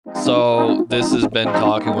So this has been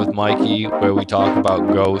Talking with Mikey, where we talk about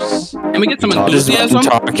ghosts. Can we get some This has been enthusiasm?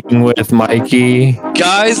 Talking with Mikey.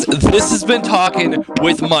 Guys, this has been Talking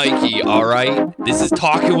with Mikey, alright? This is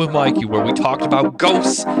Talking with Mikey, where we talked about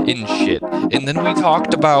ghosts and shit. And then we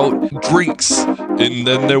talked about drinks. And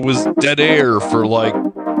then there was dead air for like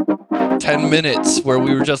 10 minutes where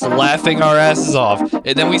we were just laughing our asses off.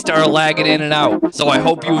 And then we started lagging in and out. So I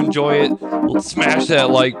hope you enjoy it. Smash that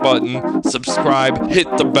like button, subscribe, hit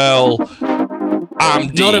the bell. I'm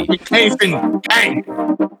D. Notification. Hey,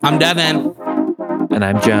 I'm Devin. And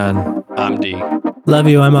I'm John. I'm D. Love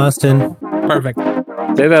you, I'm Austin. Perfect.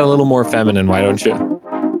 Say that a little more feminine, why don't you?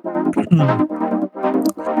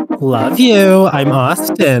 Love you, I'm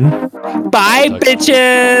Austin. Bye,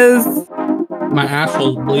 bitches! My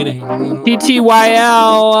asshole's bleeding.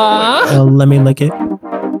 TTYL. Let me lick it.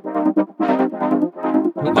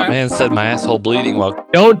 My man said my asshole bleeding while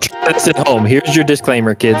Don't try this at home. Here's your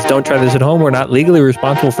disclaimer, kids. Don't try this at home. We're not legally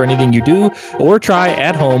responsible for anything you do or try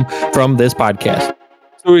at home from this podcast. So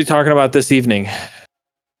what are we talking about this evening? I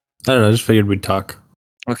don't know, I just figured we'd talk.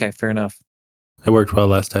 Okay, fair enough. It worked well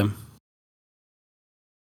last time.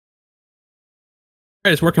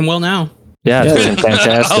 It's working well now. Yeah, it's been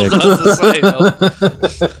fantastic. I was about to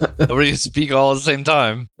say, nobody speak all at the same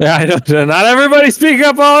time. Yeah, I don't. Not everybody speak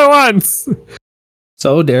up all at once.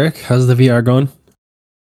 So, Derek, how's the VR going?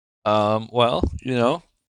 Well,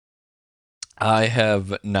 I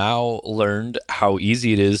have now learned how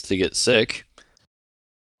easy it is to get sick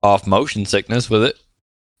off motion sickness with it.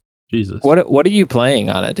 Jesus. What are you playing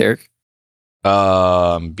on it, Derek?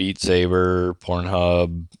 Beat Saber,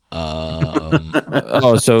 Pornhub.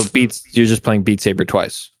 Oh, so you're just playing Beat Saber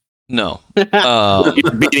twice. No.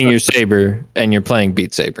 You're beating your saber and you're playing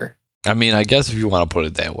Beat Saber. I mean, I guess if you want to put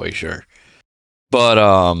it that way, sure. But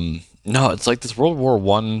no, it's like this World War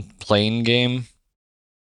I plane game,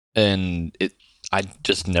 and I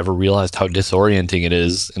just never realized how disorienting it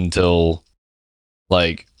is until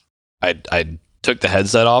like I took the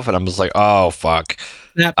headset off and I'm just like, oh fuck.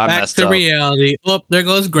 Snap I back messed to up. reality. Oh, there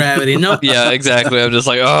goes gravity. Nope. Yeah, exactly. I'm just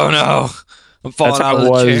like, oh no. I'm falling That's out how of it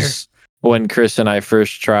the chair. was when Chris and I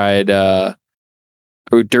first tried Dirt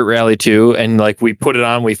Rally 2, and like we put it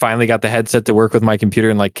on, we finally got the headset to work with my computer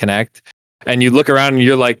and like connect. And you look around and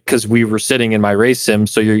you're like, because we were sitting in my race sim,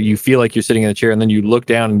 so you feel like you're sitting in a chair, and then you look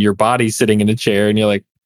down and your body's sitting in a chair, and you're like,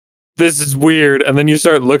 this is weird. And then you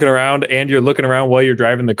start looking around, and you're looking around while you're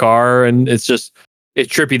driving the car, and it's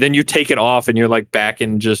trippy. Then you take it off, and you're like back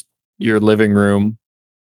in just your living room.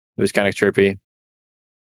 It was kind of trippy.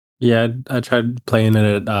 Yeah, I tried playing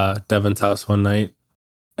it at Devin's house one night,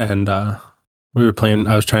 and we were playing.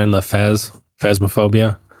 I was trying the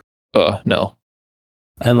Phasmophobia, No.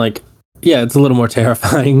 and like, yeah, it's a little more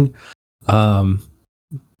terrifying. But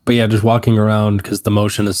yeah, just walking around because the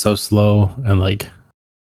motion is so slow, and like,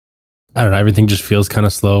 I don't know, everything just feels kind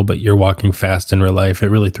of slow. But you're walking fast in real life. It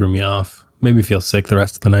really threw me off. Made me feel sick the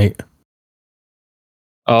rest of the night.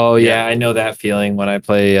 Oh yeah, I know that feeling when I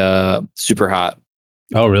play Super Hot.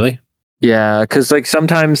 Oh, really? Yeah, because like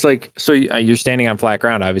sometimes you're standing on flat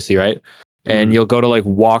ground, obviously, right? And Mhm. you'll go to like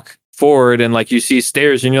walk forward, and like you see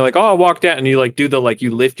stairs, and you're like, oh, I'll walk down, and you like do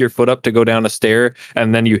you lift your foot up to go down a stair,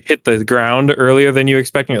 and then you hit the ground earlier than you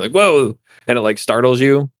expect, and you're like, whoa, and it like startles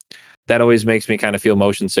you. That always makes me kind of feel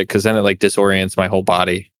motion sick because then it like disorients my whole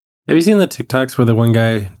body. Have you seen the TikToks where the one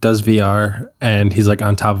guy does VR and he's like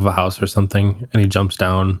on top of a house or something, and he jumps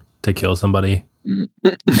down to kill somebody?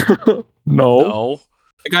 No. No.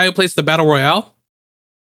 The guy who plays the Battle Royale?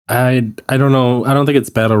 I don't know. I don't think it's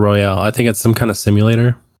Battle Royale. I think it's some kind of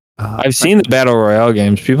simulator. I've seen the Battle Royale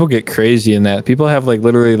games. People get crazy in that. People have like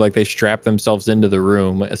literally like they strap themselves into the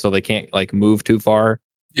room so they can't like move too far.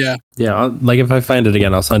 Yeah. Yeah, like if I find it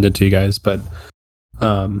again, I'll send it to you guys. But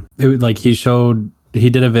it would, like he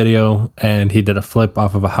did a video and he did a flip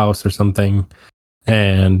off of a house or something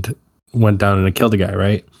and went down and it killed a guy,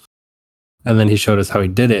 right? And then he showed us how he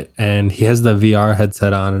did it, and he has the VR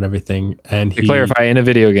headset on and everything. And To clarify, in a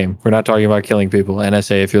video game, we're not talking about killing people.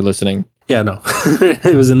 NSA, if you're listening. Yeah, no,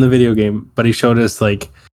 it was in the video game, but he showed us like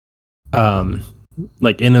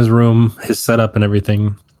in his room, his setup and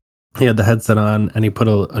everything. He had the headset on, and he put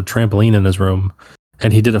a trampoline in his room,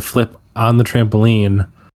 and he did a flip on the trampoline,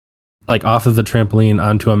 like off of the trampoline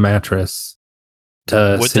onto a mattress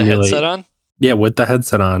to With simulate. the headset on? Yeah, with the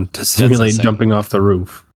headset on to simulate insane. jumping off the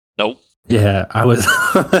roof. Nope. Yeah, I was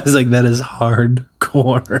like, that is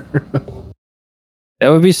hardcore. That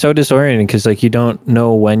would be so disorienting because like you don't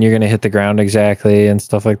know when you're gonna hit the ground exactly and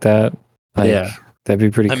stuff like that. Like, Yeah. that'd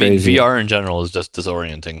be pretty I mean, crazy. VR in general is just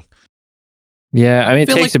disorienting. Yeah, I mean, it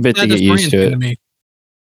feel takes like a bit to that get used to disorienting it. me.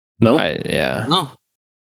 No, Yeah. No.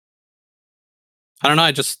 I don't know.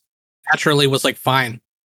 I just naturally was like fine.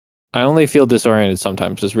 I only feel disoriented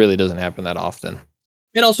sometimes. This really doesn't happen that often.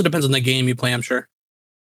 It also depends on the game you play, I'm sure.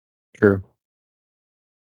 True.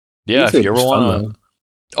 Yeah, if Beat you ever Saber's fun, want though. to.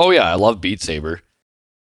 Oh yeah, I love Beat Saber.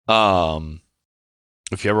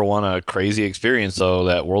 If you ever want a crazy experience though,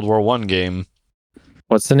 that World War One game,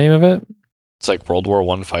 What's the name of it? it's like World War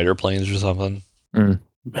One fighter planes or something.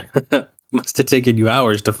 Must have taken you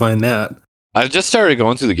hours to find that. I just started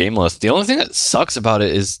going through the game list. The only thing that sucks about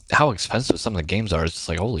it is how expensive some of the games are. It's just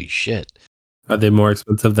like, holy shit. Are they more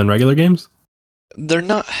expensive than regular games? They're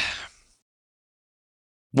not.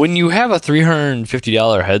 When you have a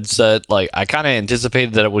 $350 headset, like I kind of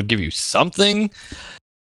anticipated that it would give you something.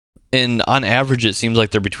 And on average, it seems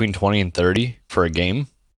like they're between 20 and 30 for a game.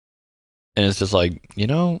 And it's just like,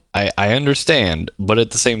 I understand, but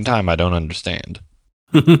at the same time, I don't understand.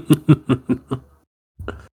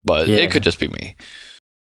 But Yeah. it could just be me.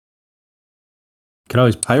 Could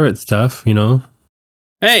always pirate stuff, you know.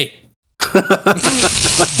 Hey,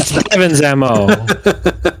 Evan's MO.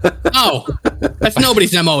 oh, that's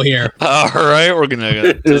nobody's MO here. All right, we're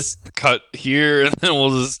gonna just cut here, and then we'll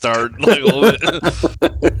just start. Like,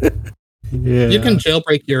 Yeah. You can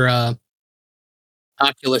jailbreak your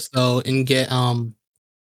Oculus though and get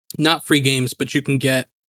not free games, but you can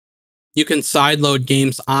sideload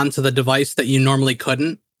games onto the device that you normally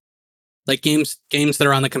couldn't. Like games that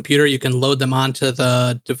are on the computer, you can load them onto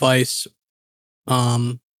the device.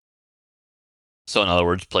 so, in other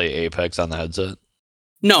words, play Apex on the headset.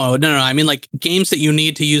 No. I mean like games that you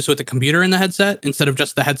need to use with the computer in the headset instead of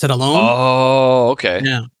just the headset alone. Oh, okay.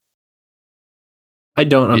 Yeah. I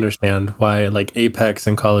don't understand why like Apex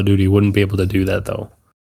and Call of Duty wouldn't be able to do that though.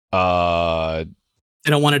 They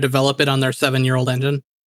don't want to develop it on their 7-year-old engine.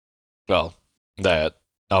 Well, that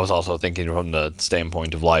I was also thinking from the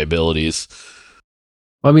standpoint of liabilities.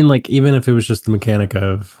 Well, I mean, like even if it was just the mechanic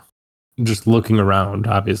of just looking around,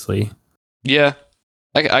 obviously. Yeah,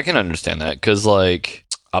 I can understand that because, like,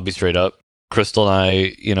 I'll be straight up. Crystal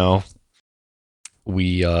and I,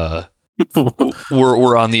 we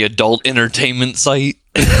we're on the adult entertainment site,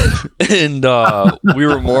 and we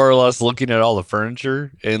were more or less looking at all the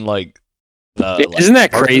furniture and like. Isn't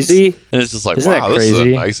that crazy? And it's just like, Isn't that wow, this is a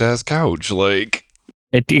crazy? nice ass couch. Like,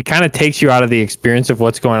 It kind of takes you out of the experience of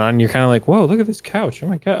what's going on. You're kind of like, whoa, look at this couch. Oh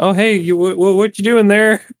my god. Oh hey, what you doing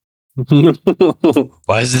there?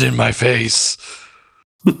 why is it in my face?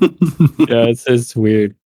 Yeah, it's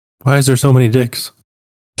weird. Why is there so many dicks?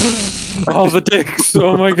 All the dicks.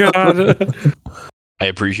 Oh my god. I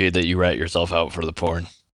appreciate that you rat yourself out for the porn.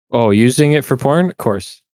 Oh, using it for porn? Of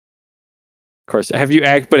course. Have you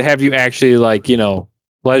actually like,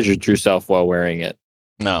 pleasured yourself while wearing it?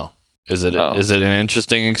 No. Is it Oh. is it an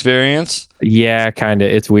interesting experience? Yeah, kind of.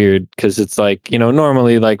 It's weird because it's like,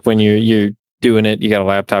 normally like when you're doing it, you got a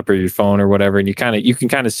laptop or your phone or whatever, and you can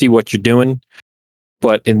kind of see what you're doing.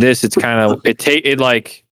 But in this, it's kind of it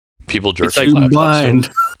like People jerk It's like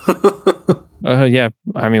laptops. Blind. yeah.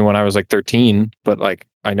 I mean, when I was like 13, but like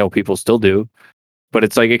I know people still do. But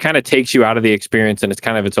it's like it kind of takes you out of the experience, and it's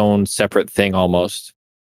kind of its own separate thing almost.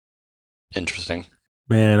 Interesting.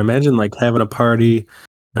 Man, imagine like having a party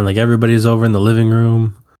and like everybody's over in the living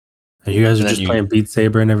room and you guys are And then just you- playing Beat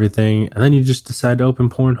Saber and everything, and then you just decide to open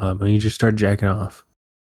Pornhub and you just start jacking off.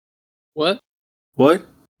 What? What?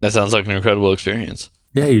 That sounds like an incredible experience.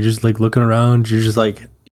 Yeah, you're just like looking around. You're just like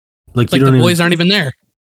Like you the don't boys even, aren't even there.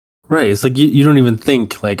 right. It's like you don't even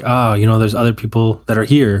think like, there's other people that are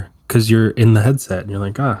here because you're in the headset and you're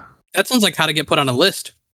like, That sounds like how to get put on a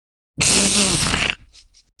list.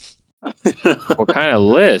 What kind of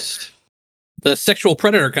list? The sexual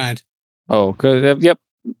predator kind. Oh, good. Yep.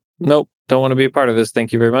 Nope. Don't want to be a part of this.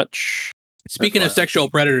 Thank you very much. Speaking of That's sexual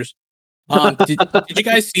predators, did you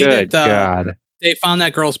guys see Good that God. they found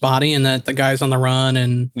that girl's body and that the guy's on the run?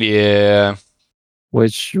 And Yeah.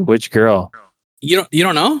 Which girl? you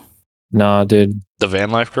don't know? Nah, dude. The van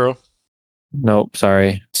life girl? Nope.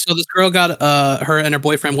 Sorry. So this girl got her and her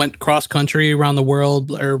boyfriend went cross country around the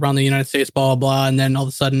world or around the United States, blah blah blah, and then all of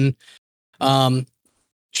a sudden,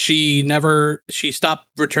 she stopped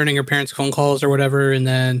returning her parents' phone calls or whatever, and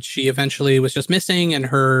then she eventually was just missing, and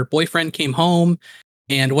her boyfriend came home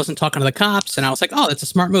and wasn't talking to the cops, and I was like, oh, that's a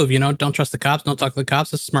smart move, don't trust the cops, don't talk to the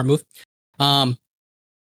cops, that's a smart move.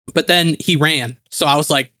 But then he ran, so I was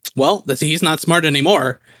like, well, he's not smart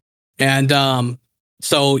anymore, and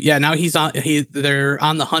so yeah, now they're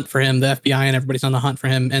on the hunt for him. The FBI and everybody's on the hunt for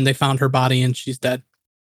him, and they found her body and she's dead.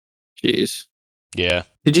 Jeez. Yeah.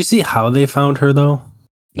 Did you see how they found her though?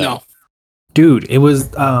 No. Dude, it was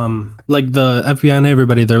like the FBI and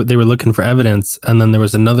everybody they were looking for evidence, and then there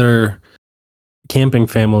was another camping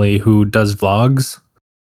family who does vlogs,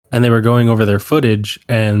 and they were going over their footage,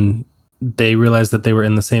 and they realized that they were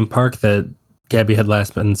in the same park that Gabby had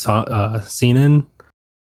last been seen in.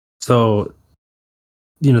 So,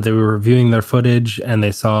 they were reviewing their footage, and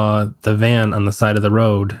they saw the van on the side of the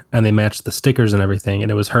road, and they matched the stickers and everything,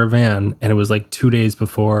 and it was her van, and it was like 2 days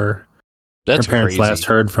before That's her parents crazy. last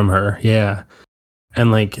heard from her. Yeah.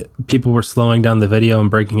 And like people were slowing down the video and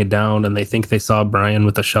breaking it down, and they think they saw Brian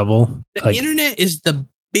with a shovel. The internet is the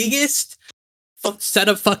biggest set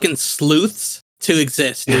of fucking sleuths to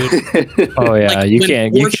exist, dude. Oh yeah, Like, you when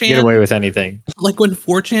can't 4chan get away with anything. Like when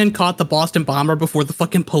 4chan caught the Boston bomber before the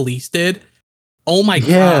fucking police did. Oh my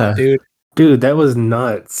Yeah. god, dude. Dude, that was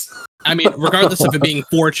nuts. I mean, regardless of it being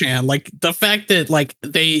 4chan, like the fact that like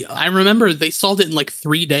I remember they solved it in like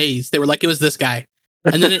 3 days. They were like, it was this guy.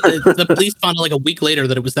 And then the police found out like a week later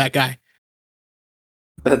that it was that guy.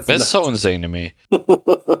 That's so insane to me.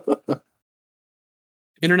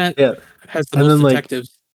 Internet Yeah. has the And most then, like-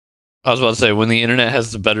 detectives. I was about to say, when the internet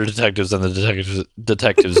has the better detectives than the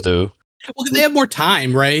detectives do. Well, 'cause they have more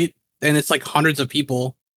time, right? And it's like hundreds of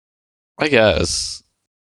people. I guess.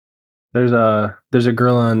 There's a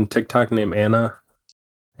girl on TikTok named Anna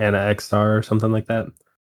XR or something like that.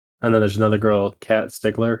 And then there's another girl, Kat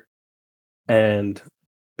Stickler. And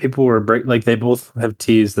people were they both have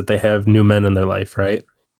teased that they have new men in their life, right?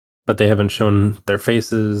 But they haven't shown their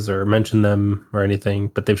faces or mentioned them or anything.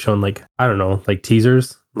 But they've shown like, I don't know, like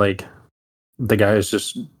teasers. Like the guy is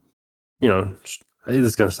just, this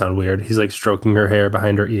is gonna sound weird. He's like stroking her hair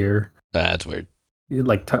behind her ear. That's weird.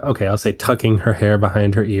 Like I'll say tucking her hair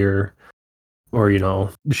behind her ear, or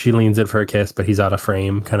she leans in for a kiss but he's out of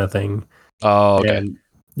frame kind of thing. Oh, okay. And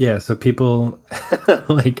yeah, so people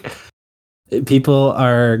people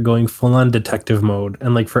are going full on detective mode,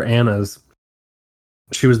 and like for Anna's,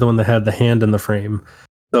 she was the one that had the hand in the frame,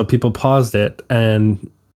 so people paused it and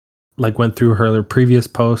like went through her previous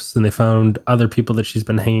posts, and they found other people that she's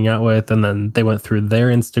been hanging out with, and then they went through their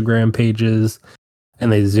Instagram pages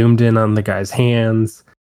and they zoomed in on the guy's hands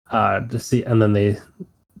to see, and then they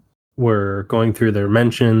were going through their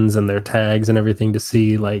mentions and their tags and everything to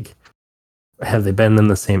see like, have they been in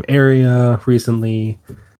the same area recently?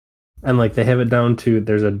 And like they have it down to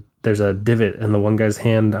there's a divot in the one guy's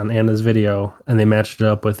hand on Anna's video, and they matched it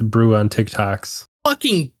up with Brew on TikTok's. A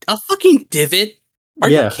fucking divot? Are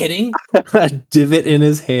Yeah. you kidding? A divot in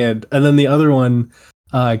his hand. And then the other one,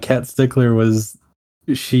 Kat Stickler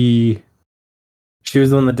she was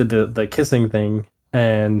the one that did the kissing thing,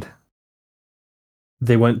 and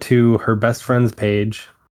they went to her best friend's page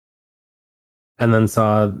and then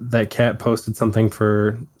saw that Kat posted something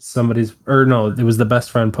for it was the best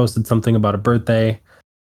friend posted something about a birthday,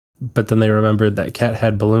 but then they remembered that Kat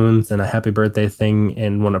had balloons and a happy birthday thing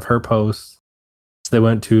in one of her posts. So they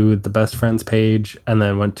went to the best friend's page and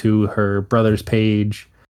then went to her brother's page,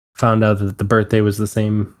 found out that the birthday was the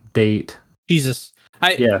same date. Jesus.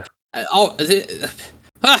 Yeah. Is it?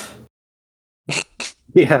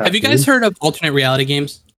 Yeah. Have you guys heard of alternate reality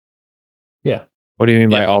games? What do you mean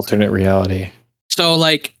by Yeah. alternate reality? So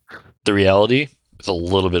like, The reality is a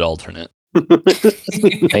little bit alternate.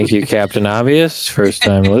 Thank you, Captain Obvious, first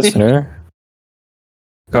time listener.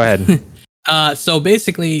 Go ahead. so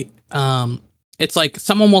basically, it's like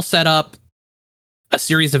someone will set up a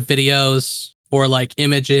series of videos or like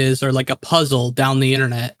images or like a puzzle down the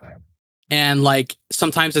internet. And like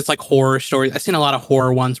sometimes it's like horror stories. I've seen a lot of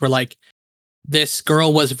horror ones where like this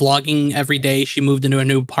girl was vlogging every day. She moved into a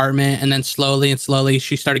new apartment, and then slowly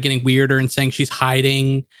she started getting weirder and saying she's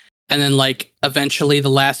hiding. And then like eventually the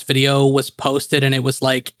last video was posted, and it was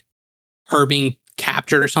like her being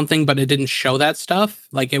captured or something, but it didn't show that stuff.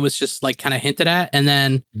 Like it was just like kind of hinted at. And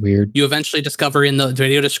then Weird. you eventually discover in the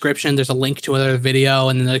video description there's a link to another video,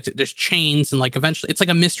 and then there's chains, and like eventually it's like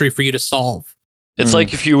a mystery for you to solve. It's Mm.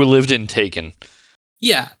 like if you lived in Taken.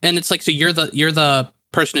 Yeah, and it's like, so you're the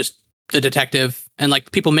person who's the detective, and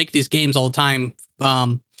like people make these games all the time,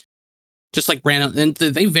 just like random, and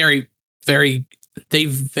they vary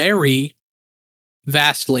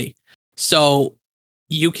vastly. So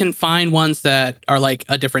you can find ones that are like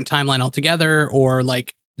a different timeline altogether, or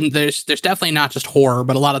like there's definitely not just horror,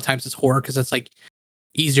 but a lot of times it's horror because it's like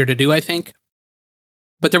easier to do, I think.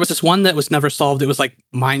 But there was this one that was never solved. It was like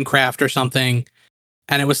Minecraft or something.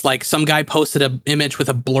 And it was like some guy posted an image with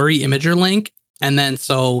a blurry imager link. And then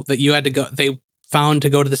so that you had to go, they found to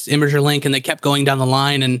go to this imager link, and they kept going down the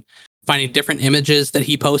line and finding different images that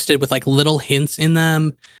he posted with like little hints in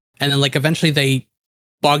them. And then like eventually they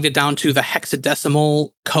bogged it down to the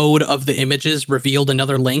hexadecimal code of the images revealed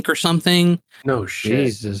another link or something. No shit.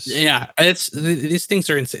 Jesus. Yeah, these things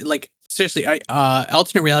are insane. Like seriously,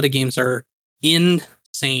 alternate reality games are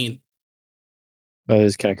insane. That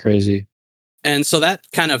is kind of crazy. And so that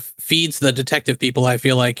kind of feeds the detective people, I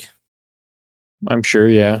feel like. I'm sure,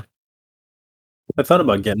 yeah. I thought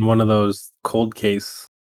about getting one of those cold case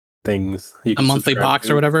things. You A can monthly subscribe box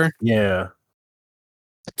to. or whatever Yeah.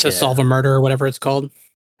 to Yeah. solve a murder or whatever it's called.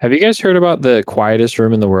 Have you guys heard about the quietest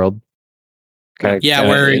room in the world?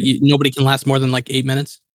 Where nobody can last more than like 8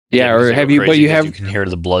 minutes. Yeah, because or they have go you? But crazy you 'cause have you can hear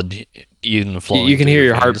the blood even flowing. you can through hear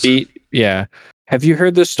your veins. heartbeat. Yeah. Have you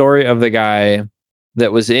heard the story of the guy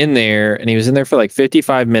that was in there and he was in there for like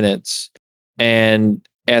 55 minutes, and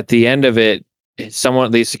at the end of it,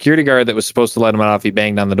 the security guard that was supposed to let him out if he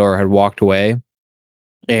banged on the door had walked away.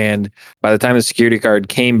 And by the time the security guard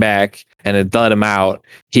came back and had let him out,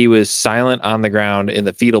 he was silent on the ground in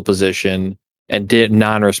the fetal position and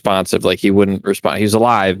non-responsive. Like he wouldn't respond. He was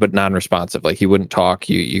alive, but non-responsive. Like he wouldn't talk.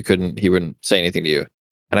 He wouldn't say anything to you.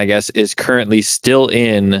 And I guess is currently still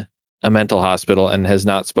in a mental hospital and has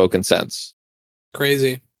not spoken since.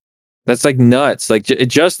 Crazy. That's like nuts. Like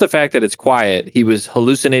just the fact that it's quiet. He was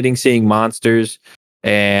hallucinating, seeing monsters,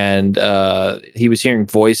 and he was hearing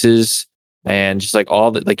voices, and just like all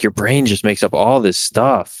that. Like your brain just makes up all this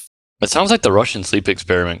stuff. It sounds like the Russian sleep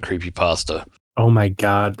experiment creepypasta. Oh my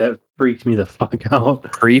god, that freaked me the fuck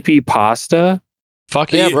out. Creepy pasta?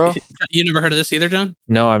 Fuck yeah, bro. You never heard of this either, John?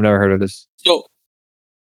 No, I've never heard of this. So,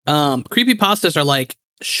 creepypastas are like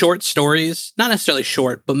short stories. Not necessarily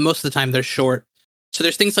short, but most of the time they're short. So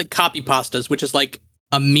there's things like copy pastas, which is like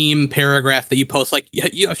a meme paragraph that you post. Like,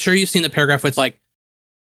 I'm sure you've seen the paragraph where it's like,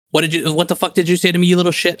 what the fuck did you say to me, you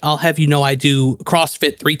little shit? I'll have you know I do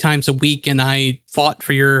CrossFit 3 times a week and I fought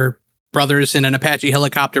for your brothers in an Apache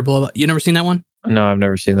helicopter, blah, blah. You never seen that one? No, I've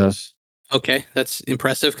never seen those. Okay, that's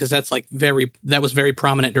impressive because that's like that was very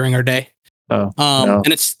prominent during our day. Oh, no.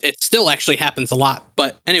 And it still actually happens a lot.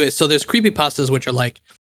 But anyways, so there's creepypastas which are like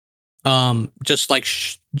just like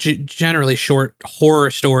generally short horror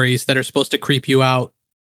stories that are supposed to creep you out,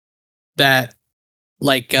 that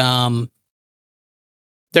like they're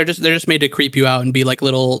just made to creep you out and be like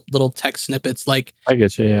little text snippets. Like, I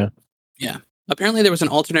get you, yeah. apparently there was an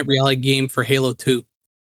alternate reality game for Halo 2.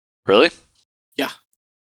 Really?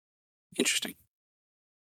 Interesting.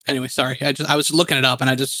 Anyway, sorry. I was looking it up and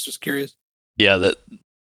I just was curious. Yeah, the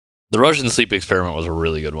Russian sleep experiment was a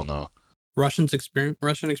really good one though. Russian experience?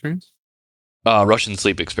 Russian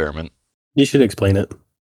sleep experiment. You should explain it.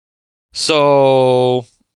 So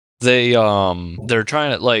they're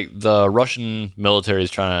trying to, like, the Russian military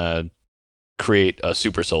is trying to create a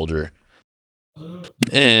super soldier,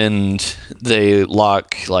 and they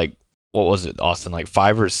lock, like, what was it, Austin, like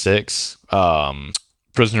 5 or 6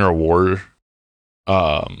 prisoner of war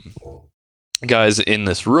guys in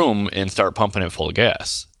this room and start pumping it full of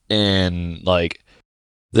gas. And like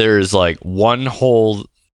there's like one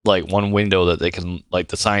window that they can, like,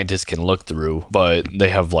 the scientists can look through, but they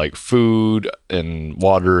have like food and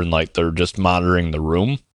water and like they're just monitoring the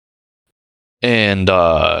room. And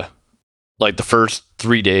like the first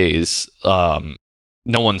 3 days no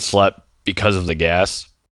one slept because of the gas,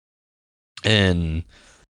 and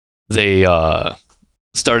they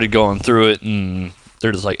started going through it and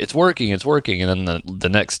they're just like, it's working. And then the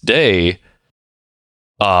next day,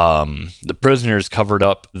 the prisoners covered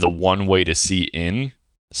up the one way to see in.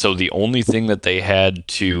 So the only thing that they had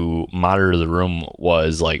to monitor the room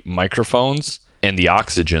was like microphones and the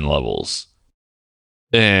oxygen levels.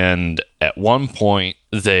 And at one point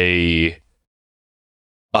they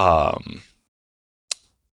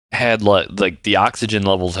had like the oxygen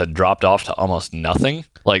levels had dropped off to almost nothing.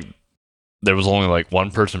 Like there was only like one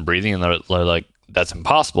person breathing, and they're like, that's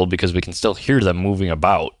impossible because we can still hear them moving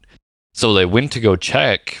about. So they went to go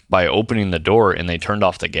check by opening the door, and they turned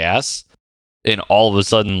off the gas, and all of a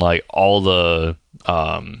sudden, like, all the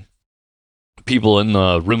people in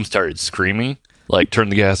the room started screaming, like, turn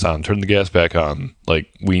the gas on, turn the gas back on,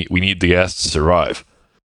 like, we need the gas to survive.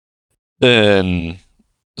 And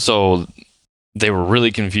so they were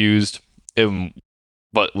really confused,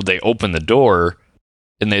 but they opened the door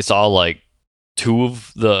and they saw like 2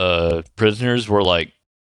 of the prisoners were like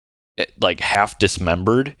half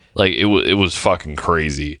dismembered. Like it was fucking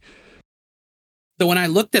crazy. So when I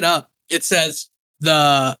looked it up, it says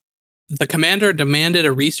the commander demanded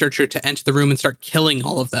a researcher to enter the room and start killing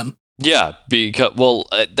all of them. Yeah, because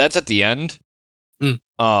that's at the end.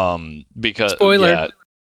 Because spoiler.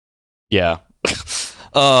 Yeah.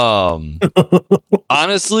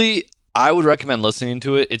 Honestly, I would recommend listening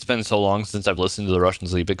to it. It's been so long since I've listened to the Russian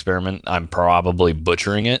sleep experiment. I'm probably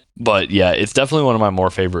butchering it, but yeah, it's definitely one of my more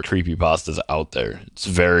favorite creepypastas out there. It's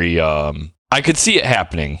very I could see it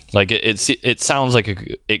happening. Like it sounds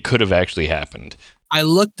like it could have actually happened. I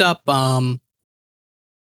looked up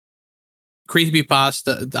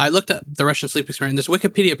creepypasta. I looked at the Russian sleep experiment. There's a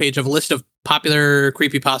Wikipedia page of a list of popular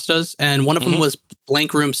creepypastas, and one of them was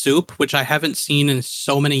Blank Room Soup, which I haven't seen in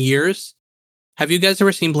so many years. Have you guys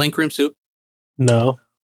ever seen Blank Room Soup? No.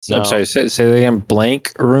 I'm sorry. Say that again.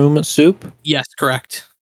 Blank Room Soup. Yes, correct.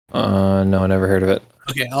 No, never heard of it.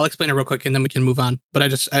 Okay, I'll explain it real quick and then we can move on.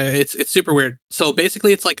 But it's super weird. So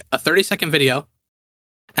basically, it's like a 30-second video,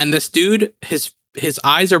 and this dude, his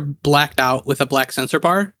eyes are blacked out with a black sensor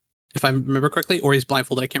bar, if I remember correctly, or he's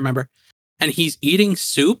blindfolded. I can't remember. And he's eating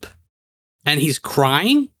soup, and he's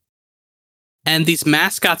crying, and these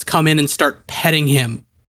mascots come in and start petting him,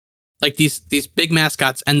 like these big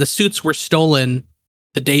mascots, and the suits were stolen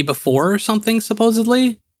the day before or something,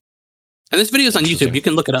 supposedly. And this video is on YouTube. You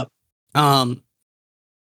can look it up.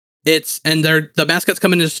 The mascots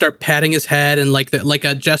come in and just start patting his head and like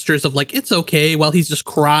gestures of like it's okay while he's just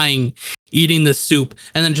crying, eating the soup,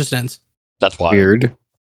 and then it just ends. That's wild. Weird.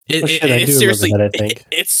 It's seriously, that, I think.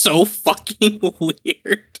 it's so fucking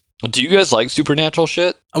weird. Do you guys like supernatural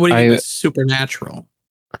shit? What do you mean supernatural?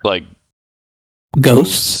 Like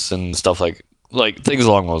Ghosts and stuff like things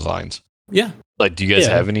along those lines. Yeah. Like, do you guys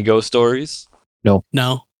have any ghost stories? No.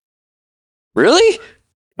 Really?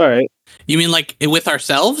 All right. You mean like with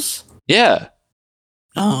ourselves? Yeah.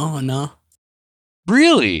 Oh no.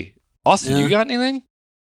 Really? Austin, Yeah. you got anything?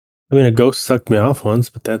 I mean, a ghost sucked me off once,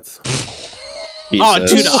 but that's. Oh,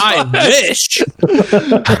 dude, I wish.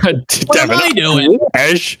 What am I doing?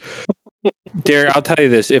 Derek, I'll tell you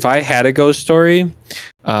this. If I had a ghost story,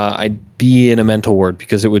 I'd be in a mental ward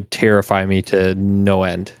because it would terrify me to no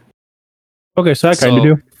end. Okay, so I kind of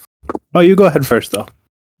do. Oh, you go ahead first, though.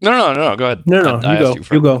 No. Go ahead. No, I you asked go.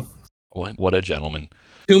 first. You go. What a gentleman.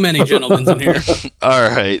 Too many gentlemen in here. All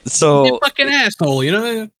right. You So fucking asshole, you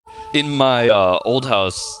know? in my old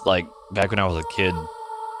house, like back when I was a kid,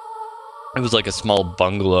 it was like a small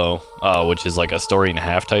bungalow, which is like a story and a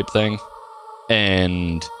half type thing.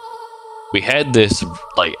 And we had this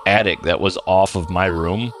like attic that was off of my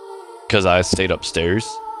room because I stayed upstairs.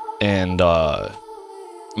 And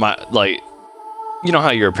my like, you know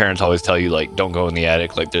how your parents always tell you like don't go in the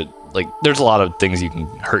attic, there's a lot of things you can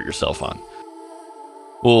hurt yourself on.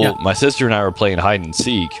 Well, Yeah. my sister and I were playing hide and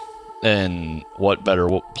seek, and what better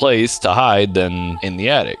place to hide than in the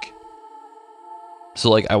attic?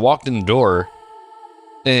 So like I walked in the door,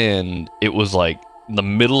 and it was like the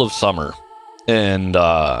middle of summer, and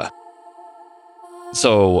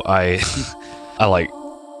so I I like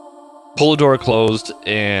pull the door closed,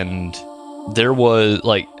 and there was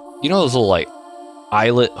like, you know those little like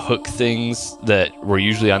eyelet hook things that were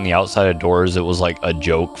usually on the outside of doors. It was like a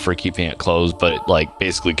joke for keeping it closed, but it like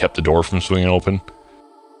basically kept the door from swinging open.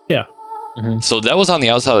 Yeah. So that was on the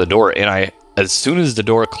outside of the door, and as soon as the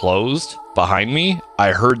door closed behind me,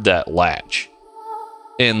 I heard that latch,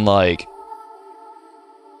 and like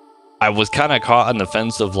I was kind of caught on the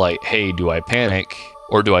fence of like, hey, do I panic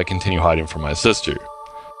or do I continue hiding from my sister?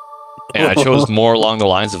 And I chose more along the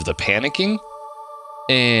lines of the panicking.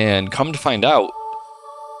 And come to find out,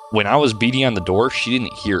 when I was beating on the door, she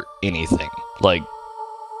didn't hear anything. Like,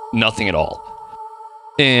 nothing at all.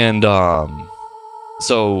 And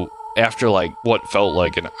so after like what felt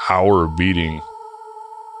like an hour of beating,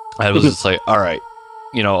 I was just like, all right,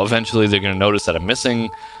 eventually they're going to notice that I'm missing,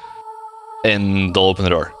 and they'll open the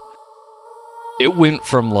door. It went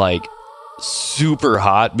from like super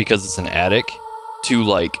hot because it's an attic to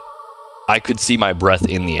like I could see my breath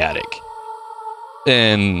in the attic.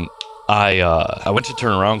 And I went to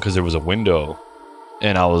turn around because there was a window,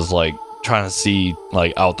 and I was like trying to see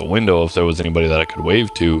like out the window if there was anybody that I could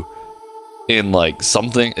wave to, and like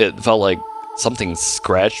it felt like something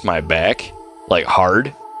scratched my back like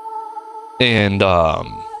hard, and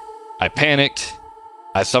I panicked.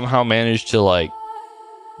 I somehow managed to like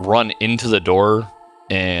run into the door,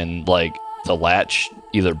 and like the latch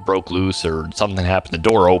either broke loose or something happened. The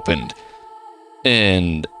door opened,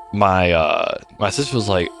 and my sister was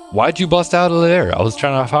like, "Why'd you bust out of there? I was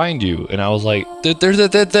trying to find you." And I was like,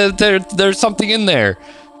 "There's something in there."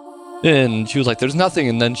 And she was like, "There's nothing."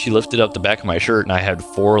 And then she lifted up the back of my shirt, and I had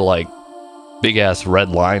 4 like big ass red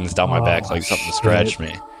lines down my back, like something scratched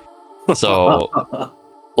me. So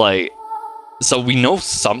like, so we know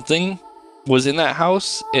something was in that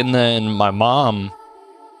house. And then my mom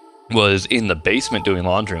was in the basement doing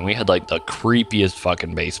laundry, and we had like the creepiest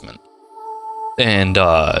fucking basement. And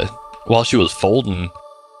while she was folding,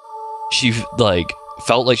 she like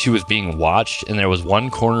felt like she was being watched, and there was one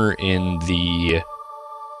corner in the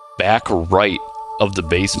back right of the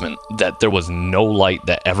basement that there was no light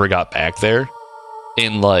that ever got back there.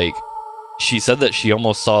 And like she said that she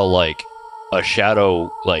almost saw like a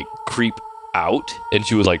shadow like creep out, and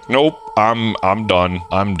she was like, "Nope, I'm done.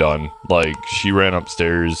 I'm done." Like she ran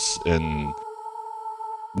upstairs, and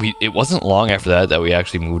it wasn't long after that we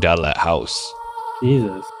actually moved out of that house.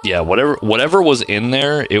 Jesus. Yeah, whatever was in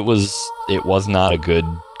there, it was not a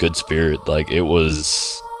good spirit. Like it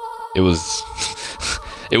was it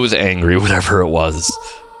was angry, whatever it was.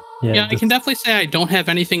 Yeah, I can definitely say I don't have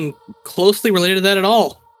anything closely related to that at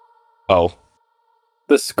all. Oh,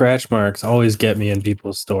 the scratch marks always get me in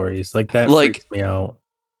people's stories. Like that Like- freaks me out.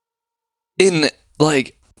 in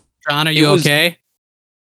like John, are you was- okay?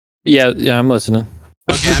 Yeah, I'm listening.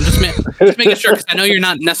 Okay, I'm just making sure because I know you're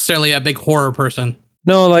not necessarily a big horror person.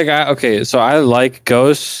 No, like so I like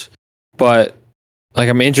ghosts, but like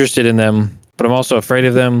I'm interested in them, but I'm also afraid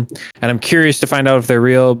of them, and I'm curious to find out if they're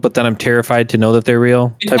real, but then I'm terrified to know that they're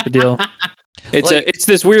real, type of deal. It's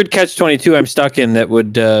this weird catch-22 I'm stuck in that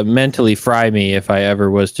would mentally fry me if I ever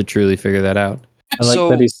was to truly figure that out. I like So-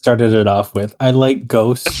 that he started it off with, I like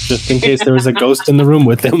ghosts, just in case there was a ghost in the room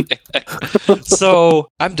with him. So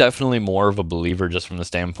I'm definitely more of a believer just from the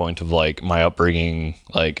standpoint of like my upbringing,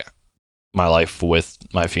 like my life with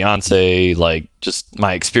my fiance, like just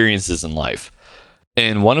my experiences in life.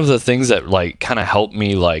 And one of the things that like kind of helped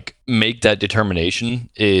me like make that determination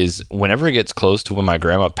is whenever it gets close to when my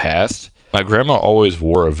grandma passed, my grandma always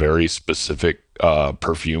wore a very specific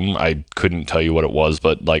perfume. I couldn't tell you what it was,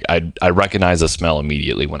 but like I recognize the smell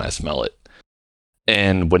immediately when I smell it.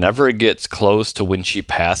 And whenever it gets close to when she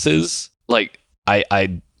passes, like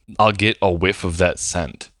I'll get a whiff of that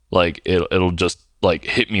scent. Like it'll just like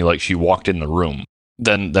hit me like she walked in the room.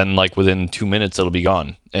 Then like within 2 minutes it'll be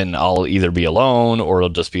gone, and I'll either be alone or it'll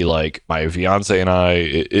just be like my fiance and I.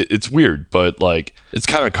 It's weird, but like it's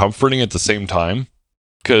kind of comforting at the same time.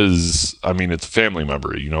 Because I mean, it's a family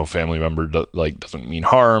member. You know, family member doesn't mean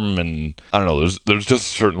harm, and I don't know. There's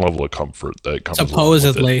just a certain level of comfort that comes along with it.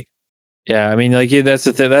 Supposedly. Yeah, I mean, like that's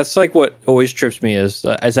the thing. That's like what always trips me is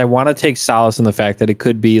as I want to take solace in the fact that it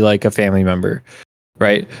could be like a family member,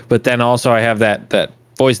 right? But then also I have that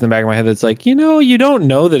voice in the back of my head that's like, you don't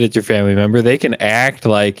know that it's your family member. They can act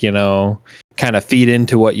like, kind of feed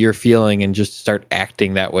into what you're feeling and just start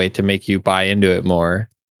acting that way to make you buy into it more.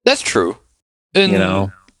 That's true. And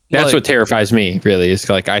That's like- what terrifies me, really. It's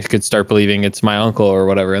like I could start believing it's my uncle or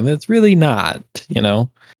whatever, and it's really not,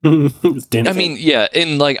 I mean, yeah,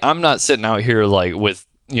 and like I'm not sitting out here like with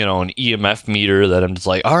an EMF meter that I'm just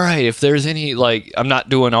like, all right, if there's any, like, I'm not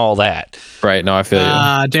doing all that. Right? No, I feel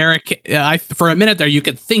you. Derek, for a minute there, you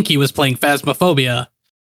could think he was playing Phasmophobia.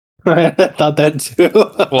 I thought that too.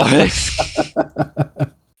 What?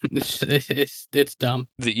 It's dumb.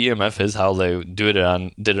 The EMF is how they did it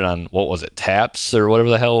on what was it, Taps or whatever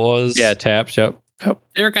the hell it was. Yeah, taps. Yep.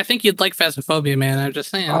 Derek, I think you'd like Phasmophobia, man. I'm just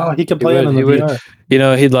saying. Oh, he can play it on the He would.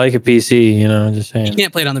 VR. He'd like a PC. Just He saying.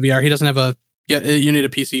 can't play it on the VR. He doesn't have a. Yeah, you need a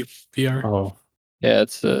PC VR. Oh, Yeah,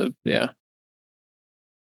 it's yeah.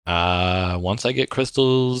 Once I get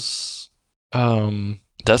Crystal's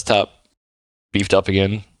desktop beefed up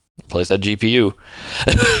again, replace that GPU.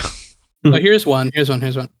 So here's one.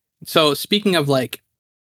 So speaking of like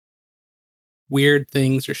weird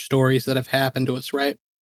things or stories that have happened to us, right?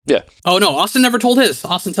 Yeah. Oh no, Austin never told his.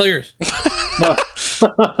 Austin, tell yours.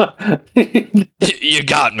 You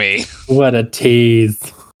got me. what a tease.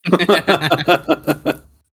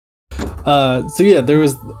 So yeah, there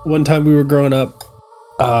was one time we were growing up.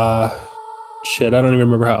 Shit, I don't even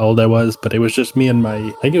remember how old I was, but it was just me and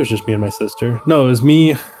I think it was just me and my sister. No, it was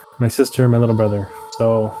me, my sister, and my little brother.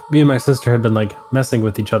 So me and my sister had been like messing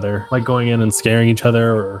with each other, like going in and scaring each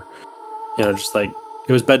other, or just like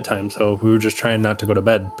it was bedtime, so we were just trying not to go to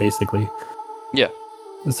bed, basically. Yeah.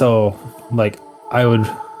 So like I would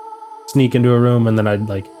sneak into a room and then I'd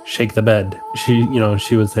like shake the bed. She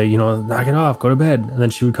would say, knock it off, go to bed. And then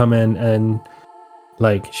she would come in and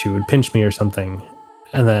like she would pinch me or something.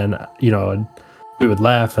 And then, we would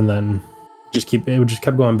laugh and then it would just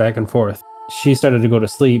kept going back and forth. She started to go to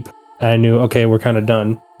sleep and I knew, okay, we're kind of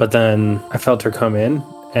done. But then I felt her come in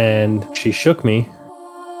and she shook me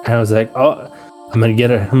and I was like, oh, I'm going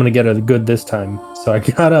to get her good this time. So I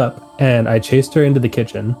got up and I chased her into the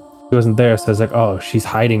kitchen. She wasn't there, so I was like, oh, she's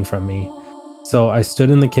hiding from me. So I stood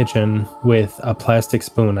in the kitchen with a plastic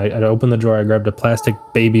spoon. I opened the drawer, I grabbed a plastic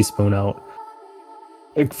baby spoon out.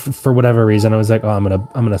 For whatever reason, I was like, oh, I'm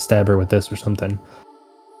gonna stab her with this or something.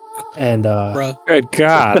 And Bro, Good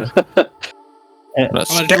God. I'm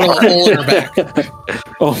gonna drill a hole in her back.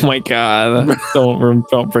 Oh my God.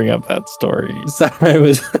 Don't bring up that story.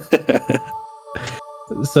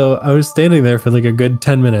 So I was standing there for like a good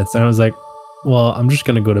 10 minutes and I was like, well, I'm just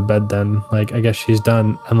gonna go to bed then. Like, I guess she's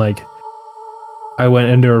done. And like, I went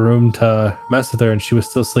into her room to mess with her, and she was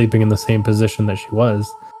still sleeping in the same position that she was.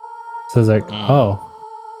 So I was like, oh,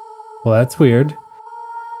 well, that's weird.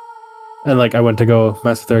 And like, I went to go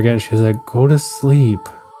mess with her again. She was like, go to sleep.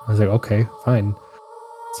 I was like, okay, fine.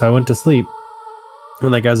 So I went to sleep.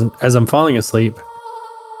 And like, as I'm falling asleep,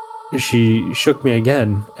 she shook me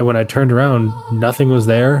again. And when I turned around, nothing was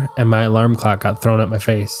there. And my alarm clock got thrown at my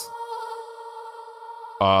face.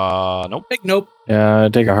 Nope. Big nope. Yeah, I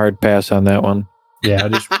take a hard pass on that one. Yeah, I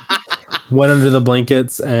just went under the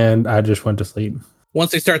blankets and I just went to sleep.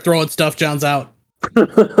 Once they start throwing stuff, John's out.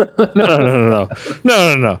 No.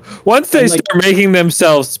 Once they start making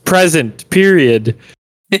themselves present, period,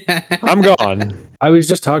 I'm gone. I was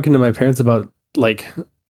just talking to my parents about like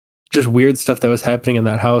just weird stuff that was happening in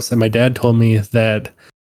that house, and my dad told me that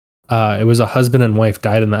it was a husband and wife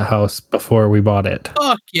died in that house before we bought it.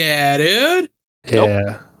 Fuck yeah, dude.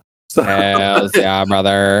 Yeah. So, Hells yeah,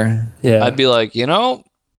 brother. yeah. I'd be like, don't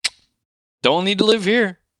need to live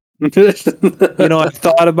here. You know, I've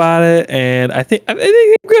thought about it, and I think I'm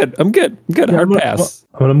good. I'm good. Yeah, Hard pass.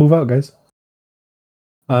 I'm gonna move out, guys.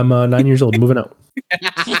 I'm 9 years old, moving out.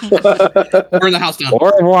 We're in the house now. Au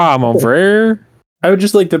revoir, mon frere. I would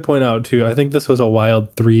just like to point out too, I think this was a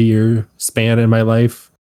wild 3-year span in my life.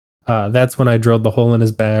 That's when I drilled the hole in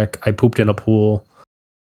his back. I pooped in a pool.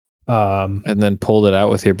 And then pulled it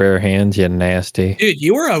out with your bare hands, you nasty. Dude,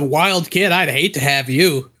 you were a wild kid. I'd hate to have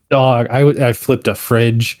you. Dog, I flipped a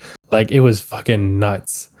fridge. Like, it was fucking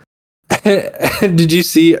nuts. Did you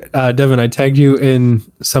see, Devin, I tagged you in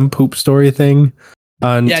some poop story thing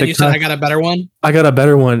on Yeah, TikTok. you said I got a better one. I got a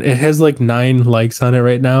better one. It has like 9 likes on it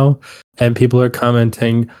right now, and people are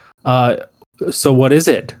commenting, so what is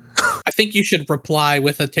it? I think you should reply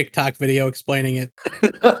with a TikTok video explaining it.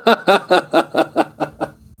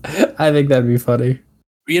 I think that'd be funny.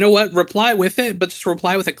 You know what? Reply with it, but just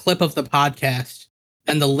reply with a clip of the podcast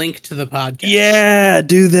and the link to the podcast. Yeah,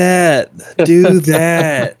 do that. Do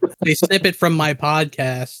that. They snip it from my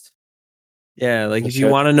podcast. Yeah, like if you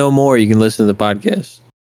want to know more, you can listen to the podcast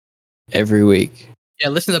every week. Yeah,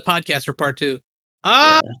 listen to the podcast for part 2.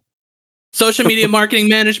 Social media marketing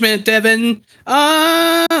management, Devin.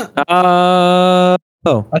 Oh.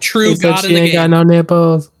 A true god in the Ain't got game. no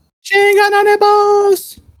nipples. She ain't got no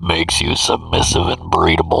nipples. Makes you submissive and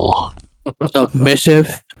breedable.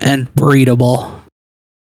 Submissive and breedable.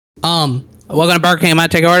 Welcome to Burger King. I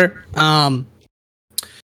take order. Wanna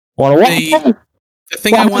The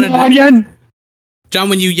thing I wanted to, John,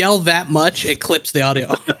 when you yell that much, it clips the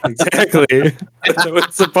audio. Exactly. That's what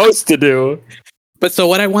it's supposed to do. But so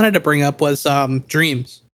what I wanted to bring up was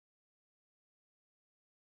dreams.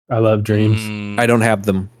 I love dreams. I don't have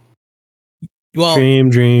them. Well,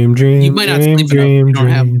 Dream. you might not sleep enough if you don't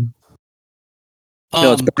have-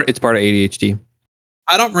 No, it's part of ADHD.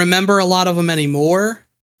 I don't remember a lot of them anymore.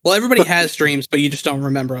 Well, everybody has dreams, but you just don't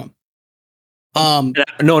remember them.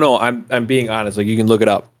 No, I'm being honest. Like, you can look it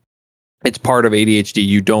up. It's part of ADHD.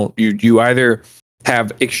 You either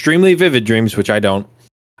have extremely vivid dreams, which I don't,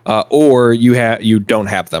 or you don't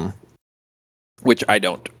have them, which I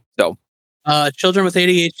don't. So Children with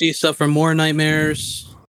ADHD suffer from more nightmares.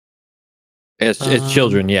 it's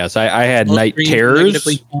children. Yes, I had Most night dreams terrors.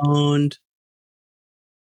 negatively toned.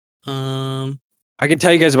 I can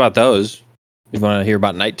tell you guys about those. If you want to hear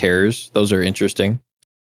about night terrors, those are interesting.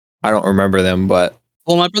 I don't remember them, but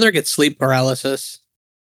Well, my brother gets sleep paralysis.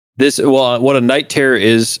 what a night terror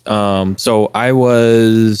is. So my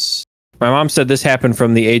mom said this happened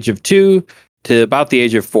from the age of 2 to about the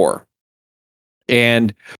age of 4.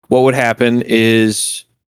 And what would happen is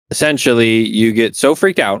essentially you get so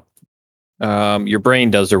freaked out, your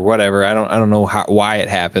brain does or whatever. I don't know why it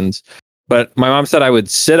happens, but my mom said I would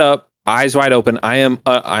sit up, eyes wide open. I am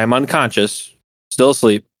unconscious, still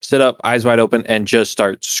asleep. Sit up, eyes wide open, and just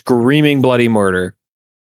start screaming bloody murder.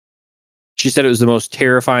 She said it was the most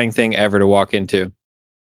terrifying thing ever to walk into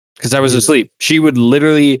because I was asleep. She would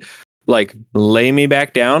literally like lay me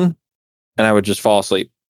back down and I would just fall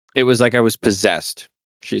asleep. It was like I was possessed,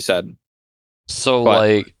 she said. So, But-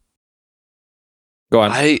 like, Go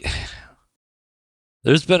on.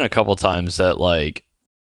 there's been a couple times that, like,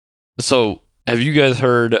 so have you guys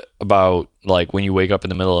heard about, like, when you wake up in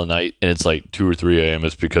the middle of the night and it's like 2 or 3 a.m.,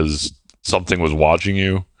 it's because something was watching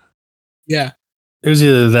you? Yeah. It was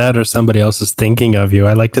either that or somebody else is thinking of you.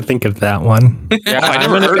 I like to think of that one. Yeah, I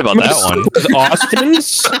never heard about that one.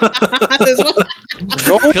 Austin's?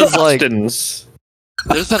 Go with 'Cause, like- Austin's.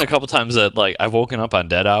 There's been a couple times that, like, I've woken up on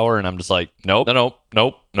dead hour and I'm just like, nope. I don't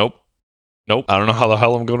know how the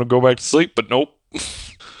hell I'm going to go back to sleep, but nope.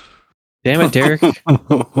 Damn it, Derek.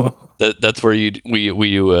 That's where we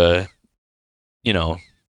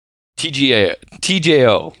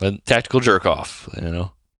TJO, a tactical jerk off.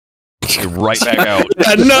 You're right back out.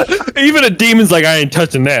 Even a demon's like, I ain't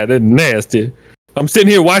touching that. That's nasty. I'm sitting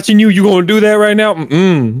here watching you. You gonna do that right now?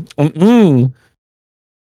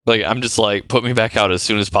 Like, I'm just like, put me back out as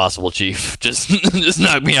soon as possible, Chief. Just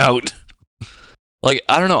knock me out. Like,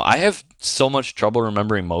 I don't know. I have so much trouble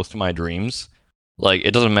remembering most of my dreams. Like,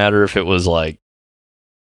 it doesn't matter if it was like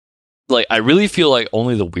I really feel like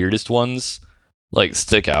only the weirdest ones like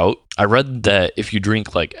stick out. I read that if you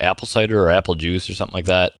drink like apple cider or apple juice or something like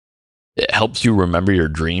that, it helps you remember your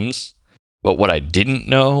dreams. But what I didn't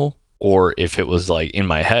know, or if it was like in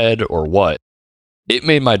my head or what, it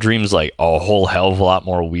made my dreams like a whole hell of a lot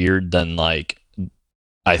more weird than like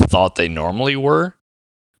I thought they normally were.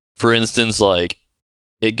 For instance, like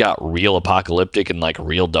it got real apocalyptic and like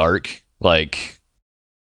real dark, like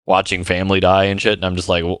watching family die and shit. And I'm just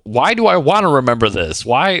like, why do I want to remember this?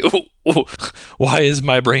 Why is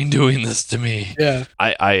my brain doing this to me? Yeah.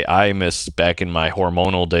 I miss back in my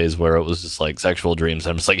hormonal days where it was just like sexual dreams.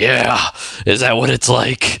 I'm just like, yeah, is that what it's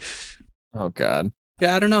like? Oh God.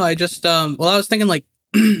 Yeah, I don't know. I just I was thinking like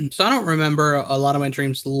so I don't remember a lot of my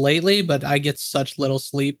dreams lately, but I get such little